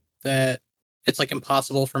sleep that it's like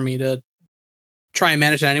impossible for me to try and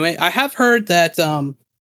manage it anyway. I have heard that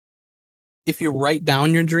if you write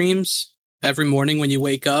down your dreams every morning when you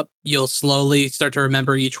wake up, you'll slowly start to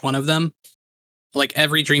remember each one of them. Like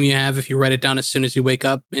every dream you have, if you write it down as soon as you wake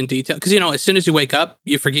up in detail, because as soon as you wake up,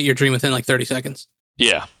 you forget your dream within like 30 seconds.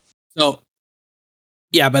 Yeah. So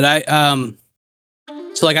yeah, but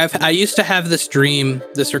so like I used to have this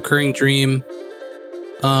recurring dream,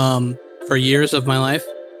 for years of my life,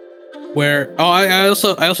 where I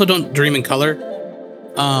also don't dream in color.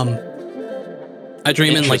 I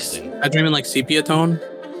dream in like sepia tone,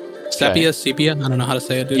 sepia. I don't know how to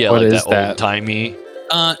say it, dude. Yeah, What like is that that? old timey.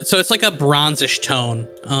 So it's like a bronzish tone.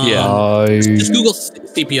 Yeah. Just Google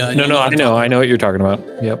sepia. and No, you'll what I'm I know what you're talking about.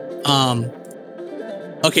 Yep.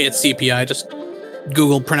 Okay, it's sepia. I just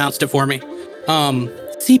Google pronounced it for me.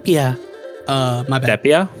 Sepia. My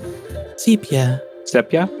bad. Sepia.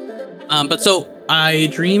 Sepia. But so I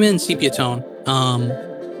dream in sepia tone.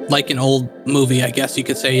 Like an old movie, I guess you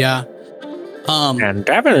could say, yeah. And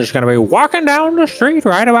Devin is going to be walking down the street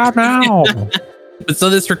right about now. But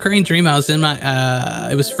so this recurring dream, I was in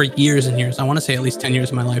my, it was for years and years. I want to say at least 10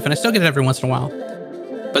 years of my life, and I still get it every once in a while.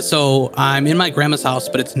 But so I'm in my grandma's house,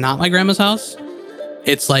 but it's not my grandma's house.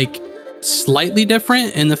 It's like slightly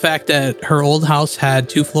different in the fact that her old house had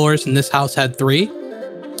 2 floors and this house had 3,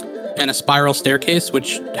 and a spiral staircase,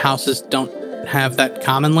 which houses don't have that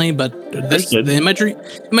commonly. But this in my dream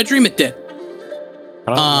it did.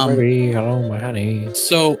 Hello, baby. Hello, my honey.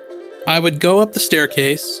 So I would go up the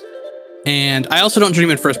staircase, and I also don't dream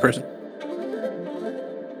in first person.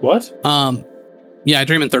 What? Yeah, I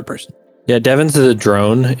dream in third person. Yeah, Devin's a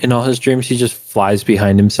drone in all his dreams. He just flies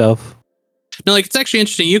behind himself. No, like it's actually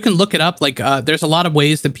interesting. You can look it up. Like, there's a lot of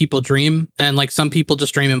ways that people dream, and like some people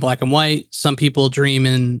just dream in black and white. Some people dream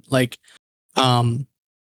in like,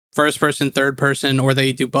 first person, third person, or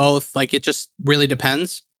they do both. Like, it just really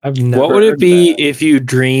depends. I've never. What would it heard be that. if you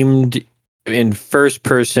dreamed in first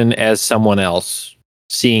person as someone else,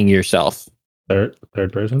 seeing yourself? Third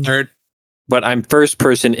person? Third. But I'm first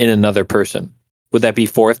person in another person. Would that be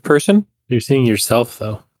fourth person? You're seeing yourself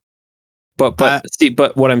though. But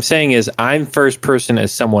what I'm saying is I'm first person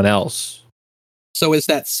as someone else. So is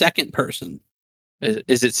that second person?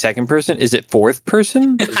 Is it second person? Is it fourth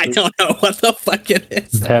person? I don't know what the fuck it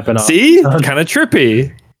is. It's happened off. See? Kind of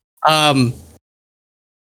trippy.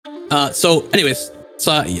 So anyways,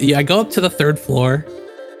 yeah, I go up to the 3rd floor,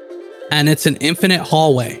 and it's an infinite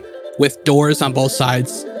hallway with doors on both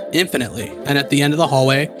sides infinitely. And at the end of the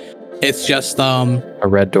hallway, it's just A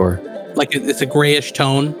red door. like it's a grayish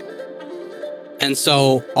tone. And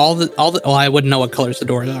so all the well, I wouldn't know what colors the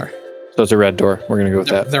doors are. So it's a red door. We're gonna go with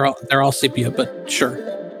that. They're all sepia, but sure.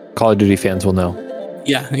 Call of Duty fans will know.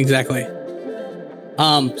 Yeah, exactly.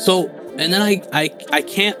 So and then I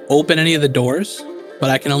can't open any of the doors, but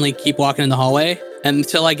I can only keep walking in the hallway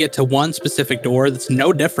until I get to one specific door that's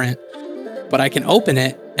no different, but I can open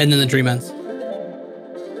it, and then the dream ends.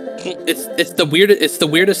 It's the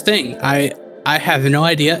weirdest thing. I have no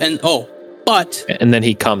idea. But And then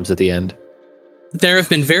he comes at the end. there have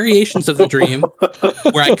been variations of the dream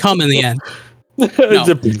where I come in the end.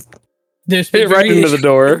 There's been Right into the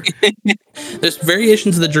door. There's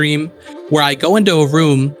variations of the dream where I go into a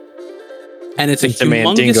room, and it's a humongous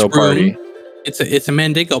Mandingo room. party. It's a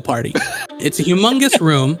Mandingo party. It's a humongous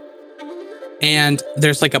room, and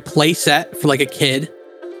there's like a play set for like a kid.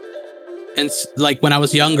 And like when I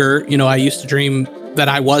was younger, I used to dream that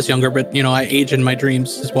I was younger, but I age in my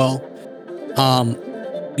dreams as well.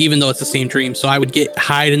 even though it's the same dream. So I would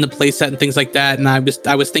hide in the playset and things like that. And I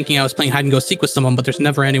was thinking I was playing hide and go seek with someone, but there's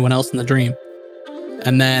never anyone else in the dream.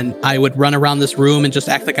 And then I would run around this room and just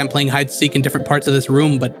act like I'm playing hide and seek in different parts of this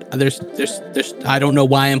room. But there's I don't know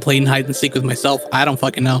why I'm playing hide and seek with myself. I don't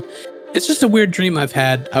fucking know. It's just a weird dream I've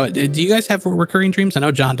had. Do you guys have recurring dreams? I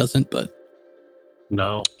know John doesn't, but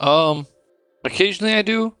No. Occasionally I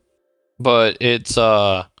do, but it's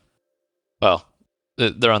well,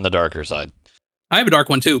 they're on the darker side. I have a dark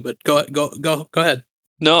one too. But go ahead.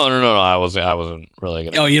 No. I wasn't really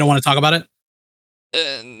gonna. Oh, you don't want to talk about it?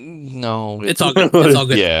 No, It's all good. It's all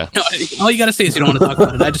good. Yeah. No, all you gotta say is you don't want to talk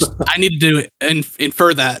about it. I need to do it and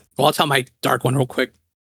infer that. Well, I'll tell my dark one real quick.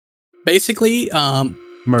 Basically,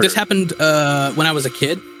 Murder. this happened when I was a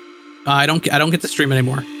kid. I don't get to stream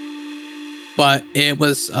anymore. But it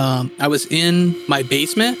was I was in my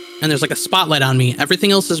basement and there's like a spotlight on me.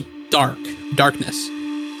 Everything else is darkness.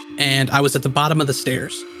 And I was at the bottom of the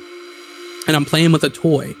stairs. And I'm playing with a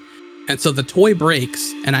toy. And so the toy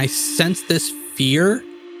breaks and I sense this fear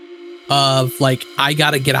of like, I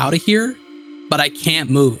gotta get out of here, but I can't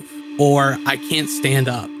move or I can't stand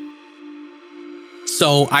up.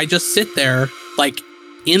 So I just sit there like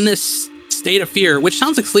in this state of fear, which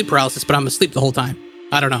sounds like sleep paralysis, but I'm asleep the whole time.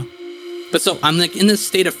 I don't know. But so I'm like in this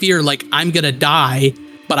state of fear, like I'm gonna die,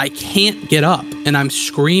 but I can't get up and I'm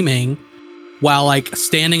screaming while like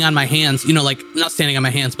standing on my hands, like not standing on my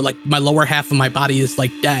hands, but like my lower half of my body is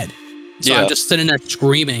like dead. So I'm just sitting there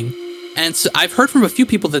screaming. And so I've heard from a few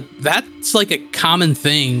people that that's like a common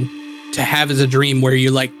thing to have as a dream where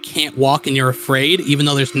you like can't walk and you're afraid, even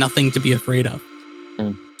though there's nothing to be afraid of.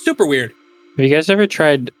 Super weird. Have you guys ever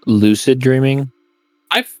tried lucid dreaming?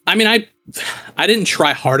 I didn't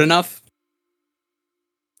try hard enough.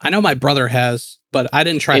 I know my brother has, but I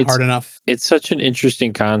didn't try hard enough. It's such an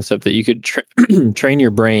interesting concept that you could train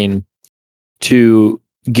your brain to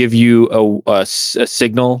give you a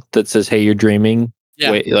signal that says, "Hey, you're dreaming."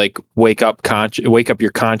 Yeah. Wake up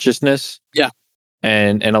your consciousness. Yeah.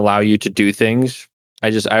 And allow you to do things.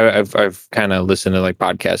 I've kind of listened to like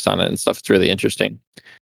podcasts on it and stuff. It's really interesting.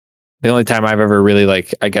 The only time I've ever really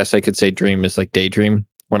I guess I could say dream is like daydream,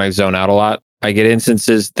 when I zone out a lot. I get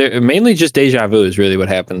instances, they're mainly just deja vu is really what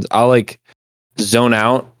happens. I'll like zone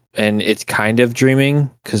out and it's kind of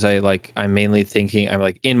dreaming because I'm mainly thinking, I'm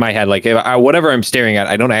like in my head, like whatever I'm staring at,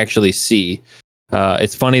 I don't actually see.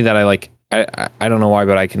 It's funny that I don't know why,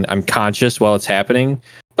 but I'm conscious while it's happening,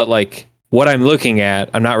 but like what I'm looking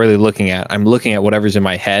at, I'm not really looking at. I'm looking at whatever's in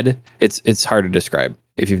my head. It's hard to describe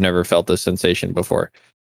if you've never felt this sensation before.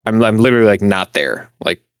 I'm literally like not there,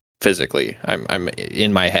 like physically. I'm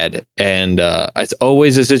in my head, and it's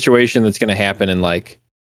always a situation that's going to happen in like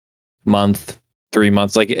month, 3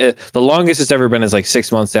 months. Like the longest it's ever been is like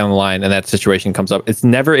 6 months down the line, and that situation comes up. It's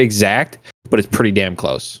never exact, but it's pretty damn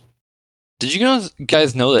close. Did you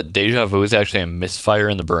guys know that deja vu is actually a misfire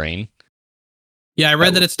in the brain? Yeah, I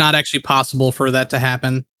read that it's not actually possible for that to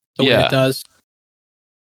happen the way it does.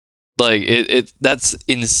 Like that's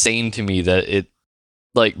insane to me that it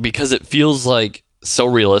because it feels like so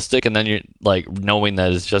realistic, and then you're like knowing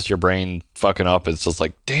that it's just your brain fucking up. It's just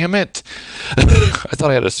like, damn it! I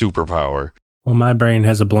thought I had a superpower. Well, my brain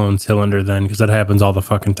has a blown cylinder then, because that happens all the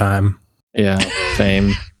fucking time. Yeah,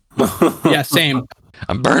 same. Yeah, same.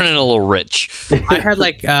 I'm burning a little rich. I had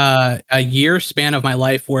like a year span of my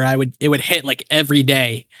life where it would hit like every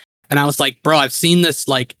day, and I was like, bro, I've seen this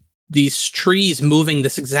like these trees moving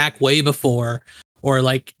this exact way before, or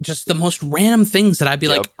like just the most random things that I'd be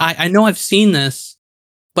like, I know I've seen this,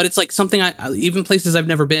 but it's like something even places I've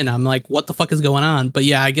never been. I'm like, what the fuck is going on? But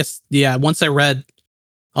yeah, I guess once I read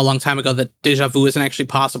a long time ago that deja vu isn't actually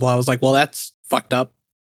possible, I was like, well, that's fucked up.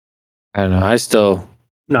 I don't know.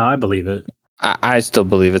 No, I believe it. I still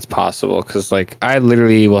believe it's possible, because like I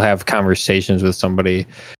literally will have conversations with somebody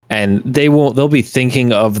and they'll be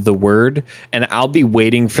thinking of the word and I'll be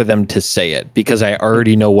waiting for them to say it because I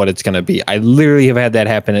already know what it's going to be. I literally have had that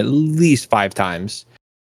happen at least 5 times.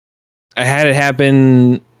 I had it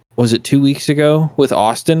happen, was it 2 weeks ago with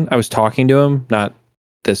Austin? I was talking to him, not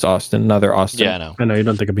this Austin, another Austin. Yeah, I know. I know you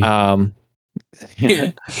don't think of me.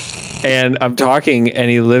 And I'm talking and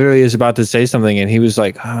he literally is about to say something and he was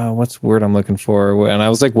like, what's the word I'm looking for? And I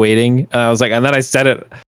was like waiting. And I was like, and then I said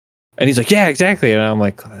it and he's like, yeah, exactly. And I'm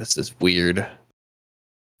like, this is weird.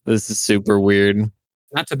 This is super weird.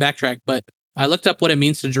 Not to backtrack, but I looked up what it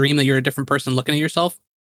means to dream that you're a different person looking at yourself.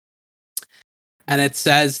 And it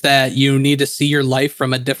says that you need to see your life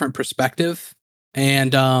from a different perspective.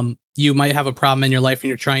 And you might have a problem in your life and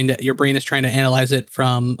your brain is trying to analyze it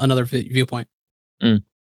from another viewpoint.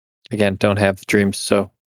 Again, don't have dreams, so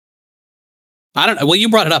I don't know. Well, you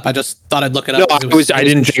brought it up. I just thought I'd look it No, up. I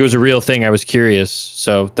didn't think it was a real thing. I was curious.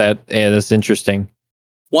 So that's interesting.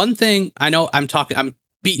 One thing I know I'm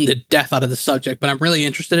beating the death out of the subject, but I'm really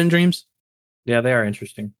interested in dreams. Yeah, they are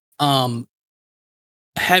interesting.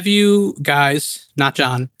 Have you guys, not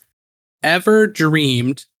John, ever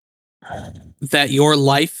dreamed that your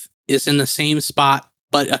life is in the same spot,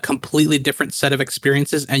 but a completely different set of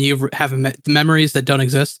experiences, and you have memories that don't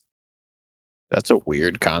exist? That's a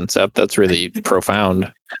weird concept. That's really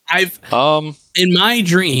profound. In my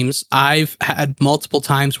dreams, I've had multiple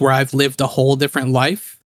times where I've lived a whole different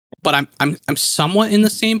life, but I'm somewhat in the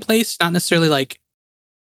same place, not necessarily like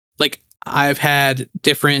I've had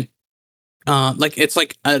different like it's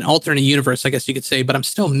like an alternate universe, I guess you could say, but I'm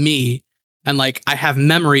still me, and like I have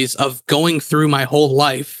memories of going through my whole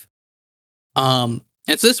life. And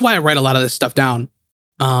so this is why I write a lot of this stuff down.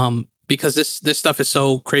 Because this stuff is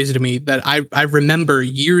so crazy to me that I remember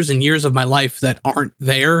years and years of my life that aren't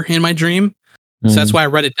there in my dream. So that's why I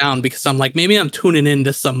write it down, because I'm like, maybe I'm tuning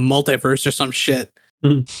into some multiverse or some shit.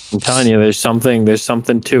 I'm telling you, there's something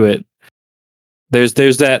to it. There's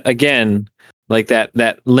that, again, like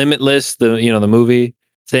that Limitless, the movie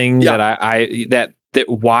thing that that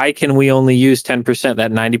why can we only use 10%?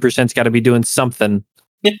 That 90%'s got to be doing something.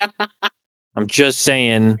 I'm just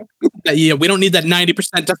saying. Yeah, we don't need that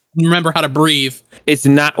 90% to remember how to breathe. It's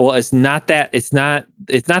not necessarily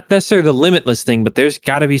the limitless thing, but there's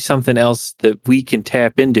got to be something else that we can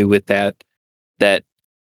tap into with that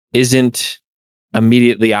isn't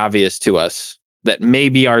immediately obvious to us, that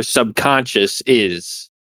maybe our subconscious is.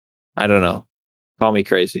 I don't know. Call me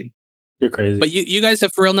crazy. You're crazy. But you guys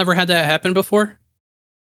have for real never had that happen before?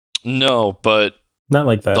 No, but Not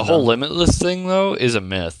like that. the whole limitless thing, though, is a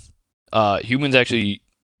myth. Humans actually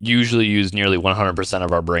usually use nearly 100%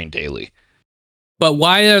 of our brain daily. But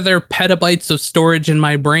why are there petabytes of storage in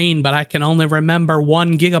my brain, but I can only remember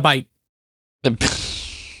 1 gigabyte?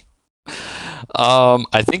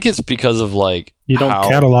 I think it's because of like You don't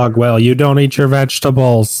catalog well. You don't eat your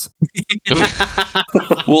vegetables.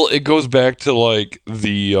 Well, it goes back to like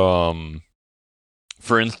the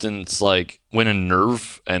for instance, like when a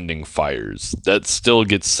nerve ending fires, that still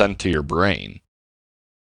gets sent to your brain.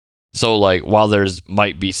 So like while there's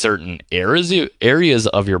might be certain areas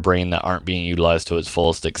of your brain that aren't being utilized to its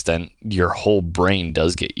fullest extent, your whole brain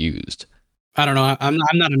does get used. I don't know. I'm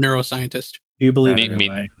not a neuroscientist. Do you believe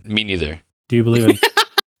Me neither. Do you believe in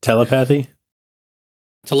telepathy?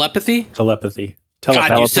 Telepathy? Telepathy.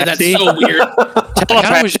 God, you said that so weird.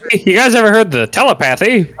 Telepathy. You guys ever heard the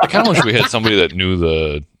telepathy? I kind of wish we had somebody that knew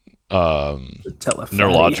the Telepathy.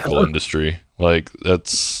 neurological industry. Like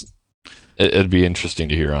it'd be interesting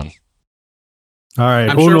to hear on. All right.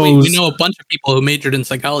 I'm who sure knows? we know a bunch of people who majored in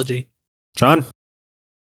psychology. John?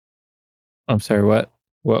 I'm sorry, what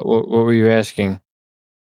were you asking?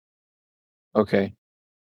 Okay.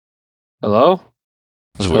 Hello?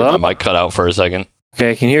 It was weird. Hello? My mic cut out for a second.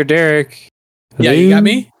 Okay, I can hear Derek. Yeah, you got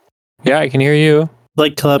me? Yeah, I can hear you.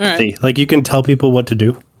 Like telepathy. Like you can tell people what to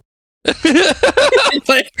do.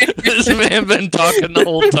 This man been talking the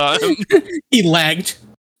whole time. He lagged.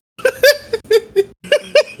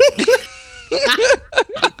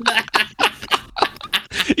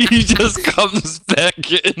 He just comes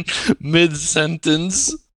back in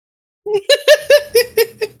mid-sentence.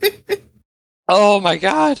 Oh my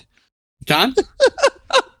god. John?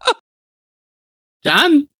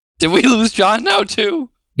 John? Did we lose John now too?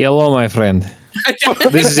 Hello, my friend.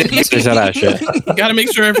 This is English Russia. Gotta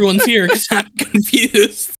make sure everyone's here because I'm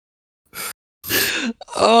confused.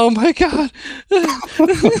 Oh my god. Well,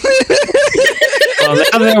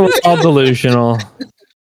 now that we're all delusional,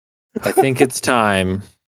 I think it's time.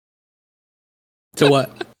 To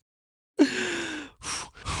what?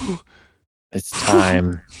 It's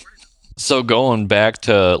time. So going back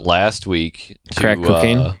to last week, Crack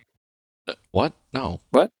cocaine? What? No.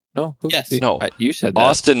 What? No. Yes. No. You said that.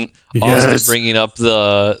 Austin Yes. bringing up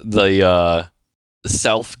the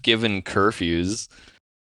self-given curfews.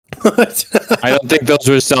 I don't think those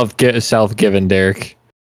were self-given, Derek.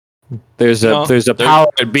 There's a power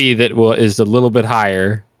at B that is a little bit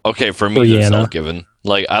higher. Okay, for me, they're Rihanna. self-given.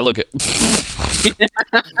 Like I look at.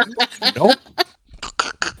 Nope.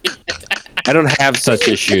 I don't have such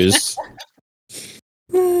issues.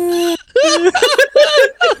 I'm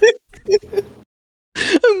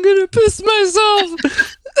gonna piss myself.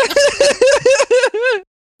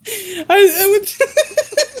 I would.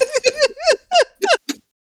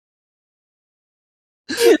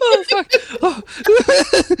 Oh fuck! Oh.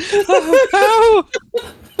 Oh,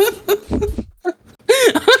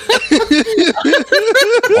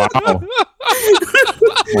 Wow.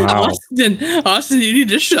 Wow. Austin, you need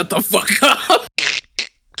to shut the fuck up.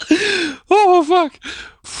 Oh fuck!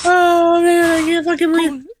 Oh man, I can't fucking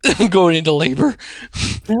breathe. I'm going into labor.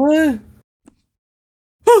 The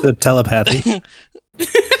telepathy.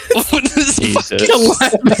 What is Jesus.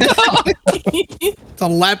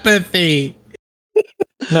 Telepathy.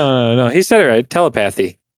 No. He said it right.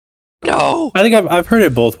 Telepathy. No. I think I've heard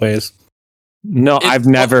it both ways. No, It's- I've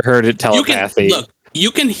never heard it telepathy.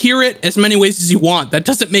 You can hear it as many ways as you want. That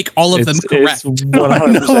doesn't make all of them correct. It's No, I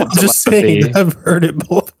know. 100% I'm just saying. telepathy. I've heard it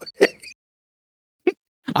both ways.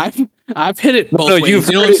 I've hit it both No, ways. you've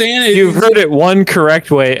You know what heard I'm saying? You've heard it one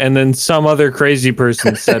correct way, and then some other crazy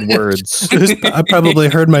person said words. I probably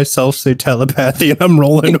heard myself say telepathy, and I'm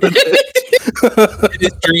rolling with it.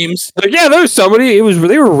 His dreams. Like, yeah, there was somebody.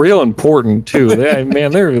 They were real important too. They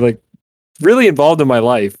were like really involved in my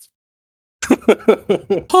life.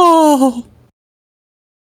 Oh,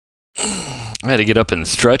 I had to get up and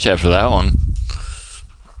stretch after that one.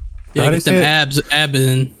 yeah, How'd get he say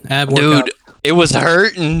them ab workout. Dude, it was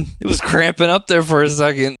hurting. It was cramping up there for a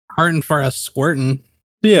second. Hurting for a squirting.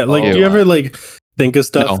 Yeah, like, Oh, do you ever like think of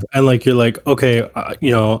stuff No. and like you're like, okay,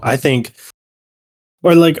 I think,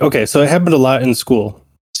 or like, okay, so it happened a lot in school.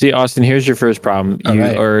 See, Austin, here's your first problem. All You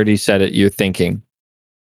right. already said it. You're thinking.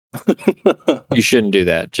 You shouldn't do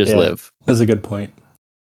that. Just Yeah. live. That's a good point.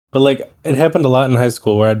 But like, it happened a lot in high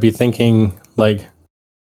school where I'd be thinking, like,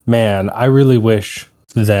 man, I really wish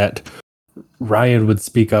that Ryan would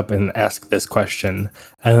speak up and ask this question.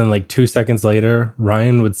 And then, like, 2 seconds later,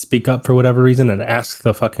 Ryan would speak up for whatever reason and ask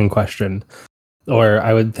the fucking question. Or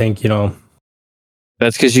I would think,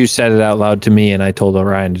 That's because you said it out loud to me, and I told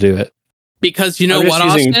Orion to do it. Because you know I'm what,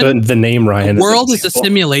 just using Austin? the name Ryan. The as an world is a example.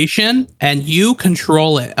 simulation, and you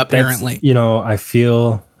control it. That's- Apparently,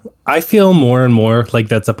 I feel more and more like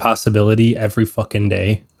that's a possibility every fucking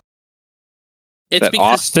day. it's That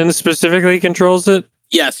because Austin specifically controls it.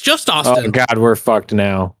 yes, just Oh Austin. God, we're fucked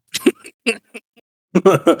now.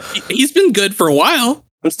 He's been good for a while.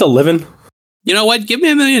 I'm still living. You know what? Give me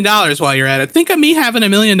 $1 million while you're at it. Think of me having $1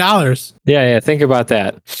 million, and Yeah. Think about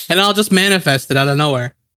that. I'll just manifest it out of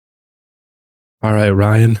nowhere. All right,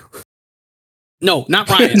 Ryan. No, not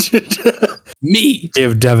Ryan. Me.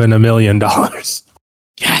 Give Devin $1 million.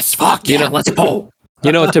 Yes. Fuck You yeah. know- Let's go.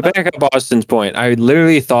 To back up Austin's point, I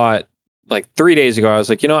literally thought like 3 days ago, I was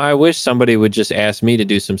like, I wish somebody would just ask me to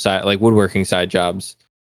do some woodworking side jobs.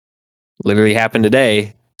 Literally happened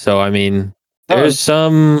today. So, I mean, there's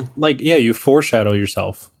some, Like, yeah, you foreshadow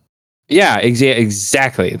yourself. yeah,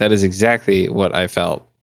 exactly. That is exactly what I felt.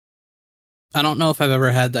 I don't know if I've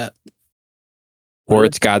ever had that. Or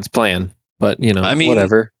it's God's plan, but I mean-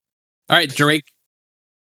 whatever. All right, Drake.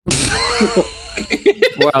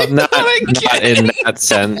 Well, not in that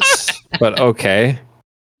sense, but okay.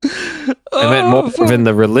 I meant more in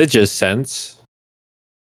the religious sense.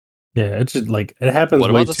 Yeah, it's just like it happens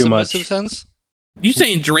What way about the too much. submissive sense? You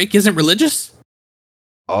saying Drake isn't religious?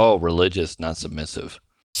 Oh, religious, not submissive.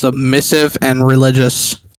 Submissive and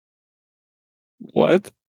religious.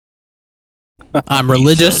 What? I'm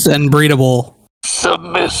religious and breedable.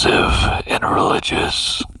 Submissive and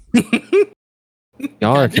religious.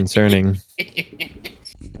 Y'all are concerning.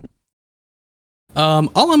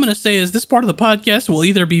 All I'm gonna say is this part of the podcast will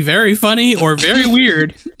either be very funny or very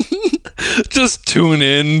weird. Just tune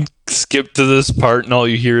in, skip to this part, and all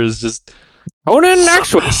you hear is just Tune in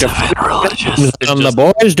next week. submissive and religious. It's And the just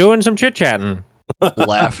boys doing some chit chatting.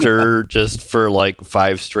 laughter just for like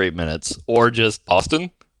 5 straight minutes. Or just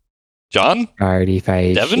Austin? John? Party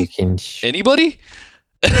fight. Devin? chicken Anybody?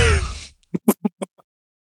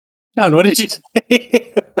 John, what did you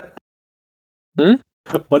say? Hmm?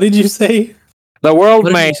 What did you say? The world What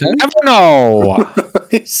did may you say? never know.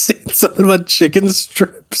 I said something about chicken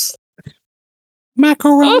strips.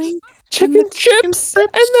 Macaroni. Chicken chips and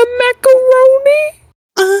the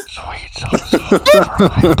macaroni.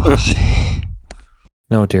 Sweet pussy.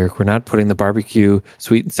 No, Derek, we're not putting the barbecue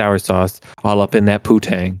sweet and sour sauce all up in that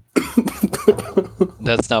poutang.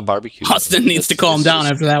 That's not barbecue. Austin needs to calm down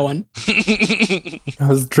after that one. I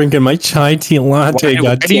was drinking my chai tea latte.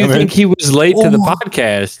 Why do you goddammit. think he was late to the Oh.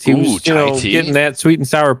 podcast? He Ooh, was, chai tea. getting that sweet and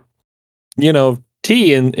sour,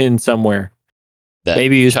 tea in somewhere. That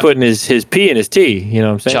Maybe he was chai, putting his pee in his tea. You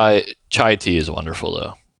know what I'm saying? chai tea is wonderful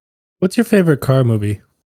though. What's your favorite car movie?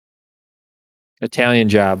 Italian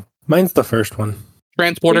Job. Mine's the first one.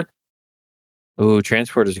 Transporter. Ooh,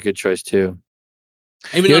 Transport is a good choice too.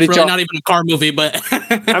 Even You though it's already really talk- not even a car movie, but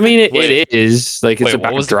I mean, it Wait. is like it's Wait, what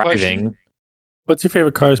about was the question? driving. What's your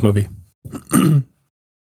favorite Cars movie?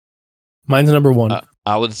 Mine's number one.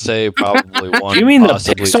 I would say probably one. Do you mean the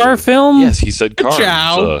possibly Pixar two. film? Yes, he said cars.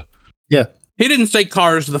 Ciao. Uh, he didn't say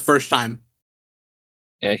cars the first time.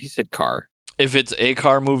 Yeah, he said car. If it's a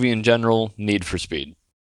car movie in general, Need for Speed.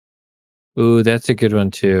 Ooh, that's a good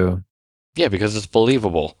one too. Yeah, because it's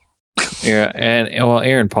believable. Yeah, and well,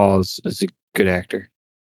 Aaron Paul is a good actor.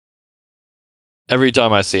 Every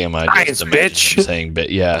time I see him, I just Science, imagine bitch. him saying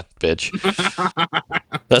yeah, bitch.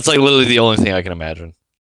 That's like literally the only thing I can imagine.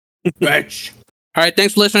 Bitch. All right,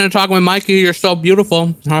 thanks for listening to Talking with Mikey. You're so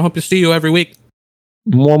beautiful. I hope to see you every week.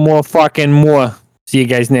 More fucking more. See you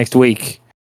guys next week.